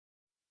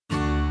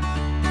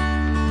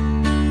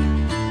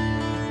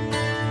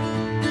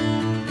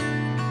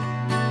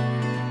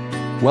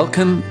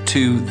Welcome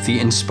to the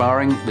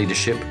Inspiring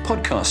Leadership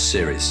podcast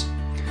series.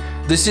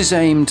 This is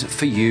aimed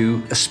for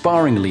you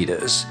aspiring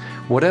leaders,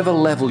 whatever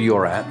level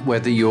you're at,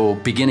 whether you're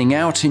beginning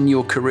out in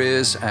your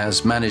careers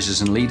as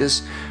managers and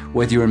leaders,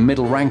 whether you're in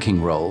middle ranking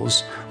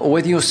roles, or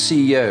whether you're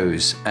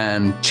CEOs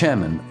and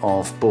chairmen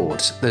of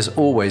boards. There's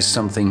always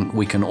something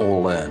we can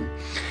all learn.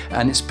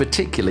 And it's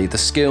particularly the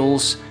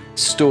skills,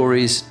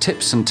 stories,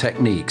 tips and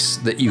techniques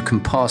that you can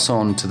pass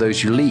on to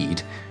those you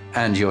lead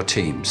and your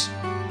teams.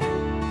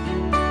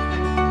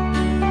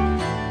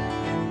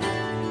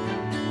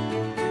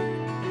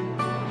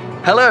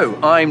 Hello,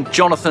 I'm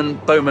Jonathan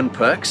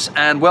Bowman-Perks,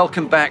 and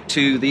welcome back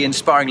to the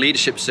Inspiring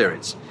Leadership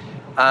series,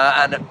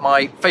 and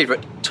my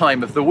favourite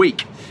time of the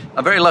week.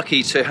 I'm very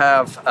lucky to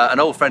have an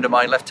old friend of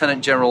mine,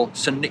 Lieutenant General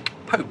Sir Nick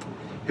Pope,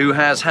 who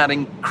has had an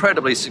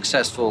incredibly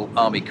successful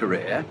Army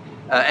career,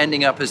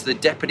 ending up as the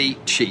Deputy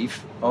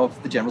Chief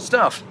of the General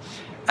Staff.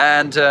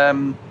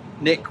 And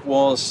Nick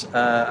was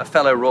a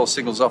fellow Royal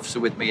Signals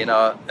officer with me in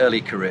our early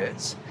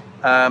careers.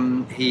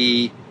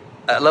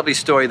 A lovely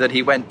story that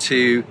he wanted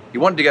to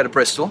go to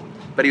Bristol,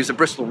 but he was a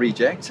Bristol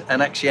reject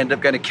and actually ended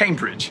up going to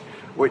Cambridge,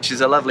 which is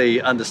a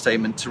lovely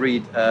understatement, to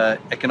read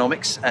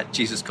economics at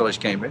Jesus College,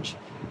 Cambridge.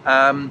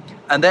 And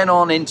then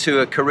on into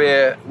a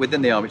career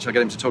within the Army, which I'll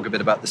get him to talk a bit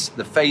about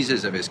the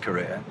phases of his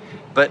career.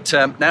 But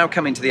now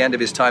coming to the end of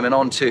his time and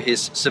on to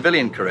his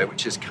civilian career,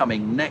 which is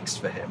coming next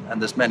for him,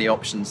 and there's many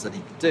options that he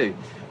could do.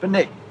 But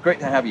Nick, great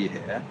to have you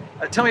here.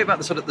 Tell me about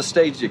the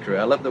stage of your career.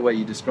 I love the way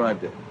you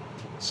described it.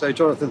 So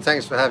Jonathan,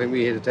 thanks for having me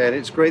here today, and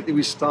it's great that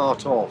we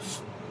start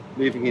off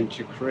moving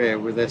into your career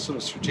with a sort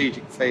of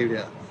strategic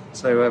failure,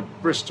 so a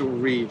Bristol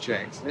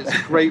reject. And it's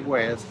a great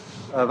way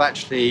of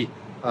actually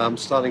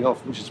starting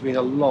off, which has been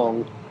a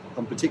long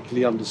and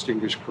particularly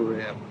undistinguished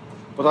career.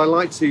 But I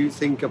like to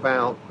think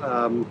about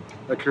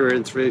a career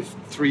in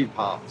three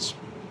parts.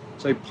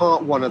 So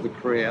part one of the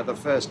career, the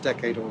first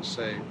decade or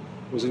so,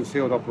 was in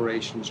field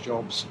operations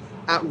jobs,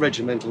 at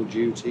regimental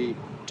duty,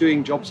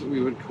 doing jobs that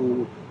we would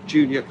call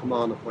junior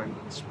command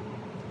appointments.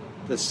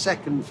 The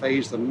second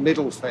phase, the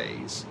middle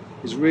phase,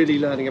 is really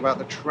learning about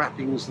the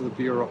trappings of the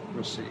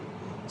bureaucracy.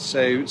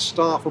 So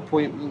staff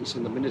appointments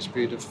in the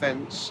Ministry of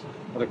Defence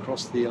and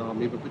across the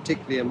Army, but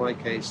particularly in my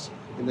case,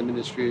 in the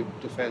Ministry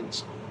of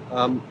Defence,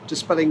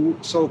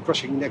 dispelling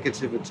soul-crushing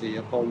negativity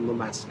upon the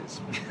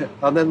masses.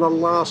 And then the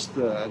last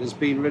third has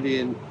been really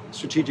in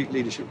strategic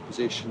leadership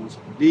positions,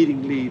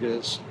 leading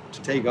leaders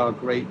to take our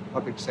great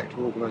public sector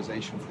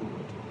organisation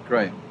forward.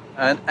 Great.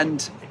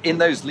 And in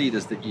those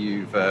leaders that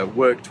you've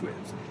worked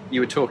with,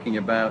 you were talking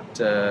about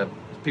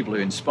people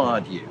who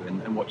inspired you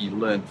and what you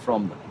learned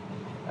from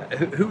them.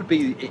 Who would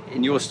be,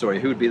 in your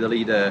story, who would be the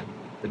leader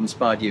that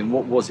inspired you, and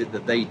what was it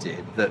that they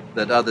did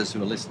that others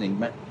who are listening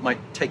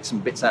might take some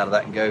bits out of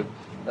that and go,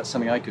 that's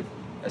something I could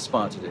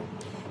aspire to do?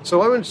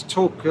 So I want to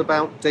talk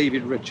about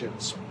David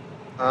Richards.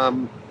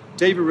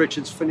 David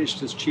Richards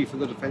finished as Chief of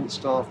the Defence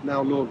Staff,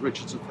 now Lord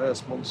Richards of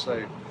Hurst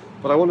Monceau.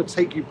 But I want to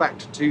take you back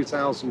to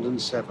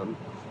 2007,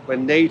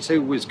 when NATO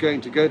was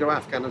going to go to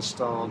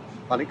Afghanistan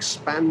and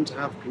expand to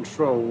have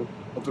control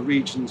of the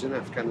regions in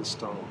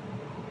Afghanistan.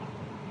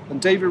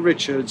 And David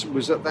Richards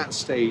was at that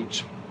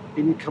stage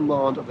in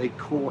command of a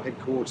corps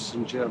headquarters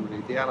in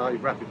Germany, the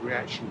Allied Rapid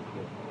Reaction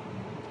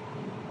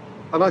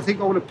Corps. And I think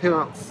I want to pin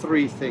up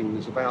three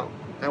things about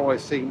how I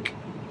think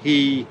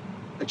he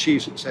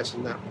achieved success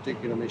in that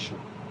particular mission.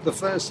 The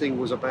first thing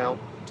was about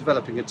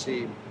developing a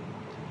team.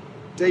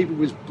 David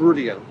was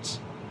brilliant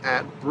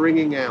at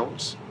bringing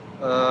out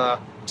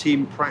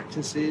team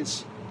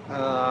practices,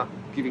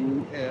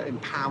 giving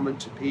empowerment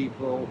to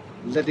people,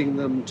 letting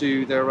them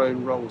do their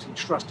own roles. He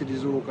trusted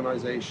his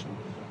organisation.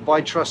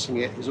 By trusting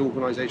it, his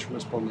organisation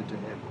responded to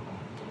him.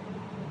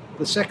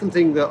 The second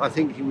thing that I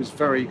think he was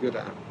very good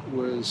at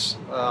was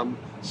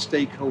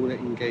stakeholder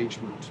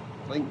engagement.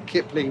 I think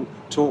Kipling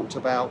talked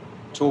about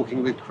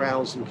talking with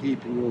crowds and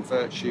keeping your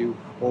virtue,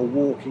 or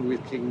walking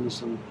with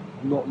kings and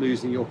not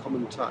losing your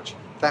common touch.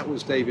 That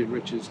was David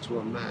Richards to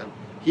a man.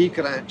 He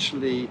could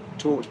actually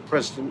talk to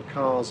President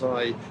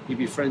Karzai, he'd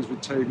be friends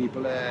with Tony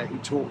Blair, he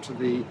talked to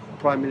the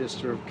Prime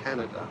Minister of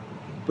Canada,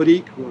 but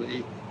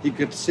equally he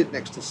could sit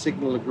next to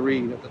Signal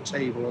Green at the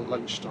table at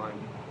lunchtime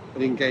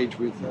and engage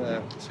with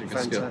her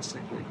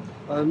fantastically.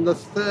 And the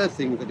third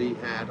thing that he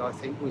had, I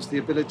think, was the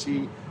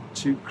ability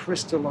to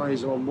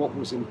crystallise on what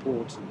was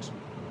important.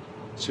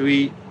 So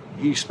he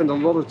spent a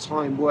lot of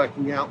time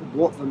working out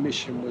what the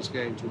mission was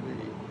going to be,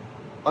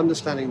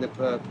 understanding the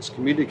purpose,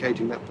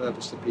 communicating that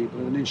purpose to people,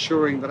 and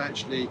ensuring that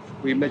actually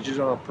we measured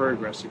our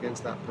progress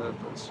against that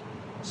purpose.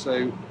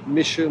 So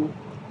mission,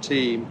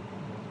 team,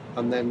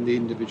 and then the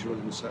individual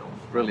himself.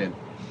 Brilliant.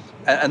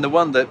 And the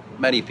one that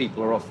many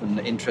people are often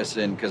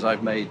interested in, because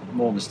I've made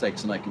more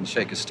mistakes than I can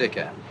shake a stick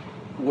at,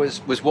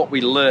 was what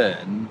we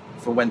learn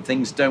for when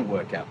things don't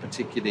work out,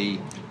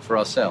 particularly for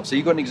ourselves. So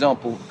you've got an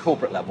example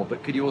corporate level,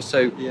 but could you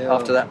also,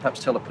 after that,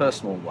 perhaps tell a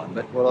personal one?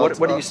 But what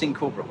have you seen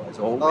corporate-wise,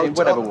 or in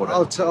whatever order?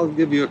 I'll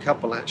give you a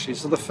couple, actually.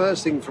 So the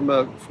first thing from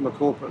a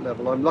corporate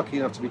level, I'm lucky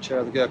enough to be chair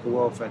of the Gurkha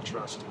Welfare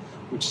Trust,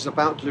 which is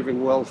about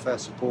delivering welfare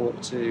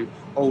support to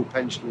old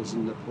pensioners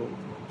in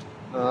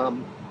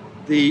Nepal.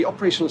 The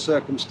operational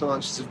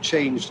circumstances have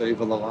changed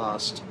over the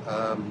last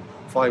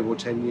 5 or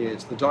 10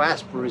 years. The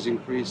diaspora is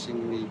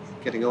increasingly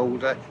getting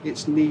older.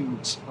 Its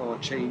needs are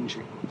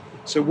changing.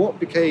 So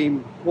what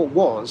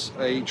was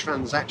a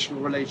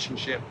transactional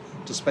relationship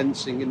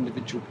dispensing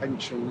individual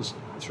pensions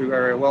through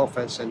area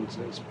welfare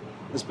centres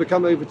has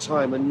become over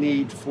time a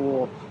need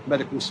for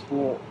medical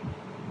support,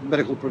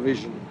 medical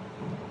provision.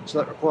 So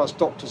that requires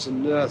doctors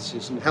and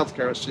nurses and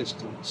healthcare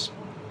assistants.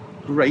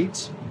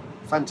 Great,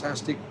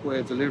 fantastic way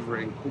of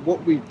delivering. But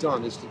what we've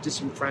done is to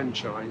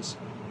disenfranchise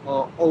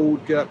our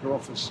old Gurkha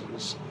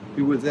officers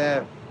who were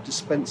there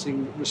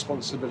dispensing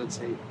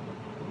responsibility.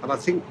 And I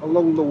think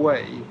along the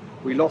way,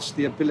 we lost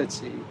the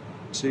ability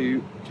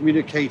to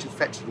communicate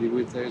effectively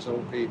with those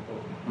old people.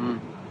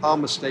 Our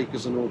mistake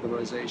as an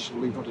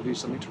organisation, we've got to do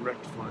something to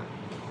rectify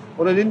it.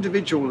 On an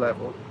individual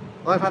level,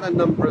 I've had a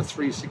number of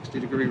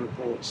 360-degree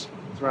reports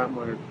throughout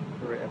my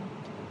career.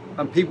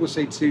 And people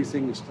say two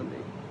things to me.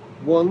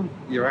 One,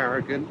 you're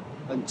arrogant,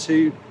 and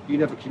two, you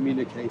never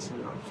communicate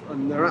enough.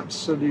 And they're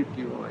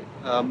absolutely right.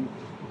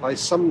 I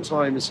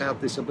sometimes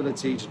have this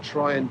ability to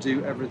try and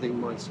do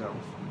everything myself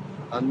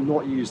and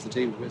not use the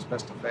team to its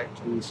best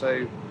effect. And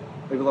so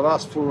over the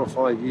last 4 or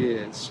 5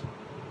 years,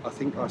 I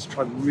think I've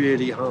tried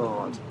really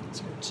hard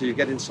to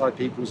get inside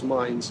people's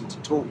minds and to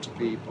talk to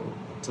people,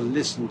 to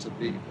listen to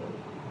people,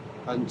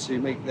 and to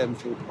make them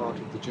feel part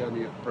of the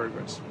journey of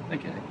progress.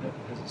 Okay,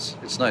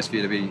 it's nice for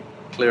you to be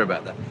clear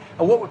about that.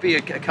 And what would be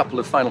a couple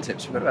of final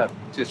tips? We've got about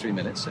 2 or 3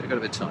 minutes, so we've got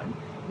a bit of time.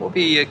 What would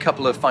be a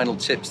couple of final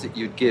tips that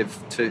you'd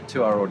give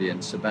to our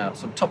audience about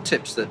some top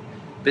tips that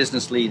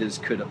business leaders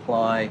could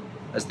apply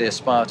as they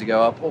aspire to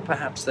go up, or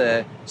perhaps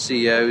they're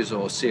CEOs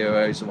or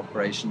COOs of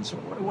operations?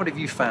 What have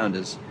you found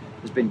has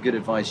been good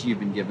advice you've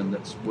been given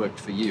that's worked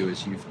for you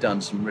as you've done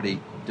some really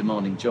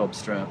demanding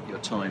jobs throughout your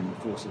time in the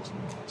forces?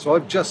 So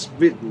I've just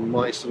written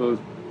my sort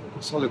of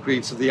soliloquy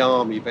to the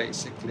army,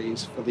 basically,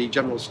 for the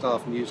General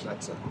Staff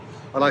newsletter.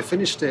 And I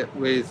finished it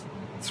with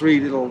 3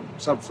 little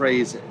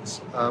sub-phrases,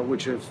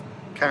 which have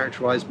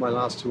characterised my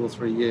last 2 or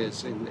 3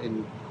 years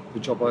in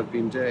the job I've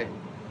been doing.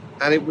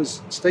 And it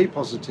was stay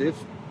positive,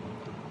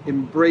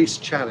 embrace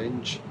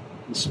challenge,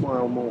 and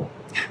smile more.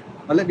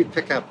 And let me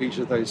pick up each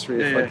of those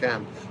 3 if I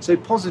can. So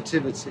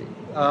positivity,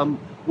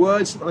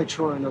 words that I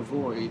try and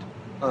avoid,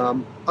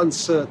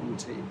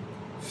 uncertainty,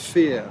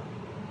 fear,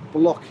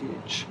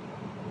 blockage,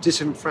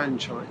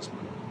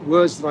 disenfranchisement.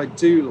 Words that I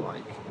do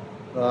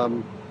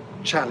like,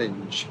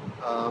 challenge,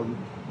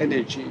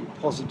 energy,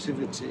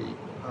 positivity,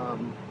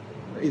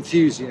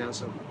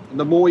 enthusiasm. And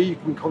the more you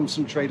can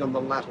concentrate on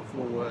the latter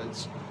 4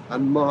 words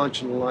and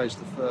marginalise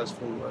the first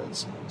 4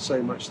 words,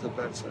 so much the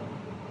better.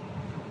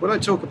 When I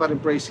talk about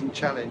embracing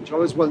challenge, I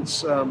was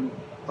once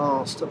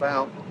asked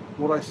about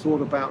what I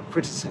thought about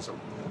criticism.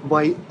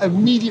 My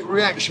immediate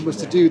reaction was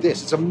to do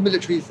this. It's a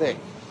military thing,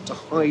 to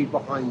hide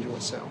behind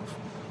yourself.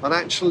 And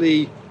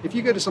actually, if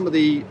you go to some of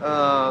the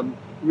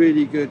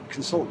really good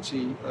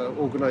consultancy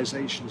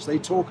organisations, they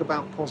talk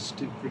about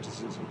positive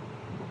criticism.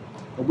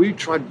 And we've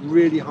tried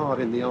really hard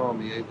in the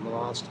Army over the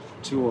last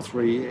 2 or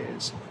 3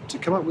 years to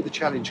come up with a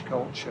challenge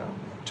culture,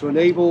 to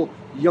enable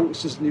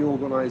youngsters in the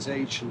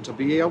organisation to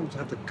be able to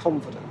have the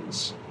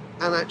confidence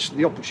and actually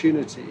the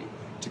opportunity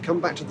to come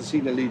back to the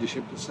senior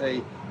leadership to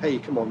say, hey,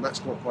 come on,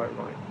 that's not quite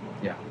right.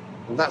 Yeah.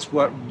 And that's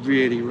worked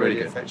really, really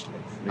effectively.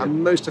 Yeah.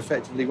 And most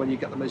effectively when you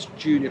get the most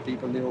junior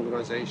people in the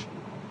organisation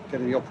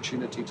getting the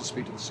opportunity to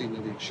speak to the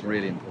senior leadership.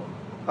 Really important.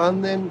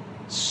 And then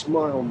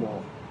smile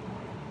more.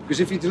 Because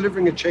if you're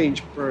delivering a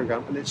change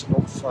programme and it's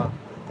not fun,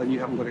 then you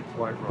haven't got it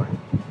quite right.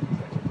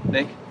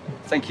 Nick,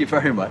 thank you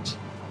very much.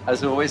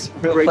 As always,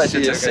 real Great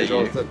pleasure to see you.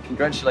 Jonathan.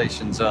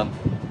 Congratulations on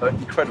an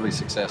incredibly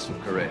successful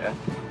career.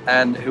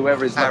 And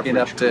whoever is lucky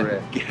enough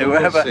career.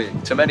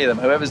 to many of them,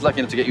 whoever's lucky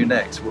enough to get you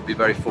next will be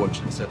very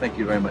fortunate. So thank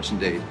you very much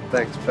indeed.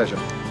 Thanks, pleasure.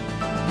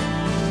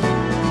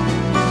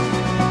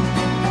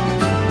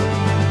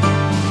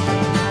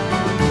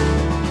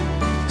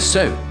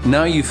 So,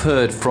 now you've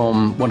heard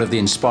from one of the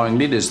inspiring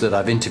leaders that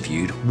I've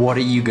interviewed, what are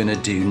you going to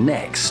do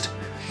next?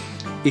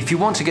 If you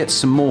want to get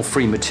some more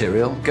free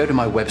material, go to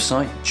my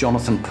website,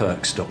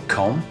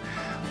 jonathanperks.com,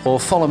 or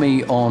follow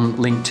me on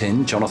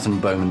LinkedIn, Jonathan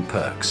Bowman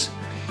Perks.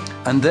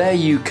 And there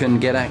you can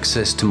get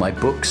access to my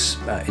books,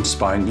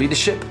 Inspiring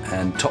Leadership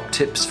and Top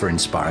Tips for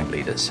Inspiring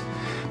Leaders.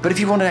 But if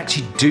you want to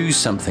actually do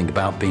something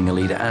about being a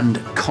leader and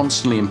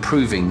constantly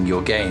improving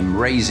your game,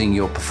 raising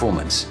your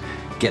performance,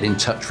 get in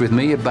touch with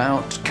me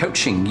about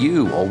coaching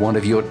you or one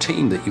of your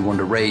team that you want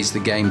to raise the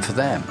game for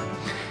them.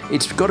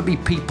 It's got to be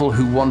people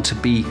who want to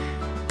be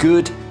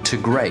good to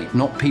great,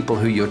 not people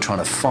who you're trying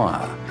to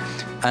fire.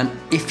 And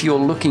if you're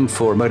looking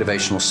for a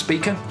motivational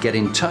speaker, get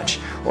in touch.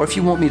 Or if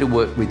you want me to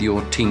work with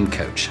your team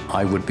coach,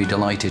 I would be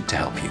delighted to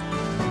help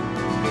you.